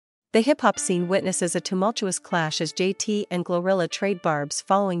The hip-hop scene witnesses a tumultuous clash as JT and GloRilla trade barbs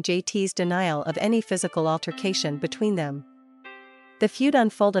following JT's denial of any physical altercation between them. The feud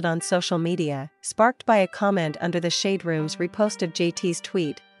unfolded on social media, sparked by a comment under the Shade Room's reposted JT's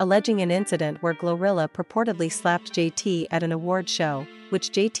tweet, alleging an incident where GloRilla purportedly slapped JT at an award show,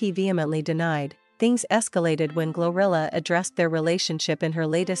 which JT vehemently denied. Things escalated when GloRilla addressed their relationship in her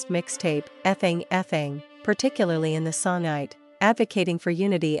latest mixtape, Effing Effing, particularly in the song It, advocating for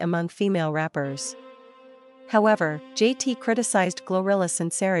unity among female rappers. However, JT criticized GloRilla's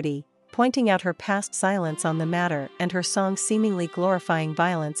sincerity, pointing out her past silence on the matter and her song seemingly glorifying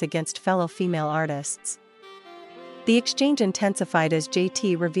violence against fellow female artists. The exchange intensified as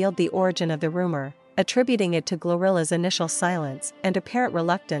JT revealed the origin of the rumor, attributing it to GloRilla's initial silence and apparent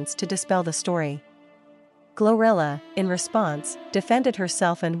reluctance to dispel the story. GloRilla, in response, defended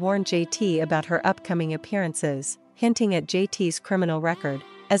herself and warned JT about her upcoming appearances, hinting at JT's criminal record.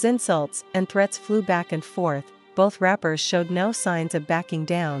 As insults and threats flew back and forth, both rappers showed no signs of backing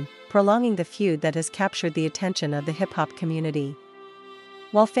down, prolonging the feud that has captured the attention of the hip-hop community.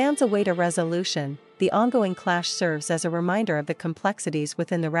 While fans await a resolution, the ongoing clash serves as a reminder of the complexities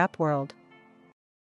within the rap world.